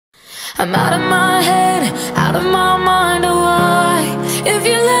I'm out of my head, out of my mind, oh why? If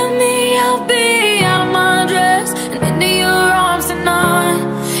you let me, I'll be out of my dress and into your arms tonight.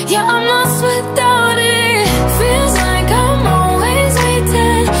 Yeah, I'm lost without it. Feels like I'm always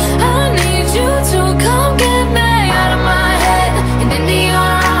waiting. I need you to come get me out of my head and into your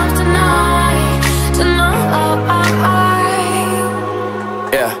arms tonight.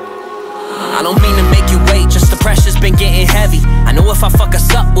 Yeah. I don't mean to make you wait, just the pressure's been getting heavy. I know if I fuck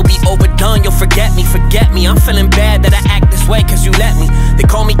us up, we'll be overdone. You'll forget me. I'm feeling bad that I act this way cause you let me. They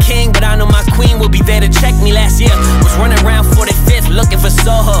call me king, but I know my queen will be there to check me. Last year, was running around 45th looking for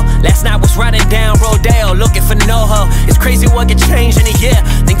Soho. Last night was riding down Rodeo looking for NoHo. It's crazy what can change in a year.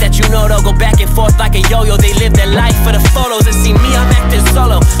 Think that you know they'll go back and forth like a yo-yo. They live their life for the photos and see me, I'm acting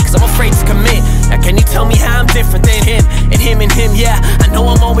solo cause I'm afraid to commit. Now can you tell me how I'm different than him? And him, yeah. I know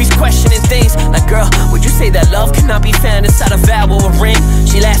I'm always questioning things like, girl, would you say that love cannot be found inside a vow or a ring?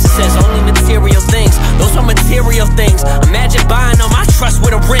 She laughs and says only material things. Those are material things. Imagine buying all my trust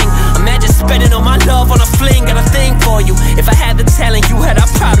with a ring. Imagine spending all my love on a fling. Got a thing for you. If I had the talent you had, I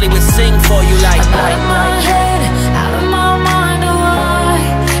probably would sing for you like I'm out of my head, out of my mind, oh why?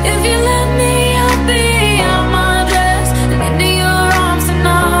 If you let me, I'll be out of my dress and into your arms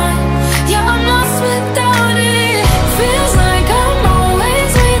tonight. Yeah, I'm lost without it. Feels like I'm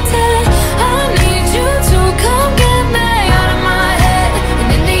always waiting. I need you to come get me out of my head and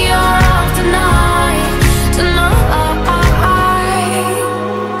into your arms tonight.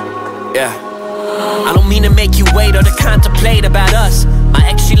 Yeah. I don't mean to make you wait or to contemplate about us. My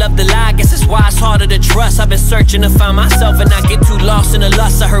ex, she loved to lie, guess that's why it's harder to trust. I've been searching to find myself and I get too lost in the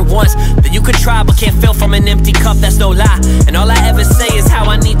lust. I heard once that you could try but can't fill from an empty cup, that's no lie. And all I ever say is how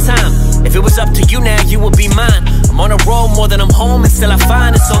I need time. If it was up to you now, you would be mine. I'm on a road more than I'm home and still I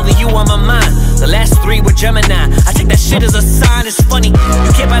find it's only you on my mind. The last three were Gemini, I take that shit as a sign, it's funny.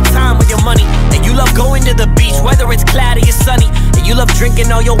 You can't buy time with your money. And you love going to the beach, whether it's cloudy or sunny. And you love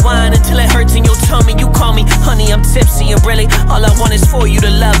drinking all your wine until it hurts in your tummy. You call me honey, I'm tipsy and really all I want is for you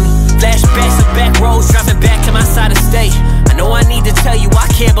to love me. Flashbacks of back roads, driving back to my side of state. I know I need to tell you I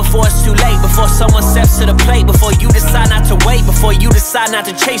care before it's too late. Before someone steps to the plate, before you decide not to wait, before you decide not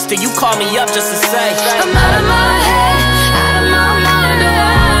to chase till you call me up just to say I'm out of my head, out of my mind, oh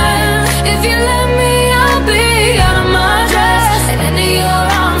why? If you let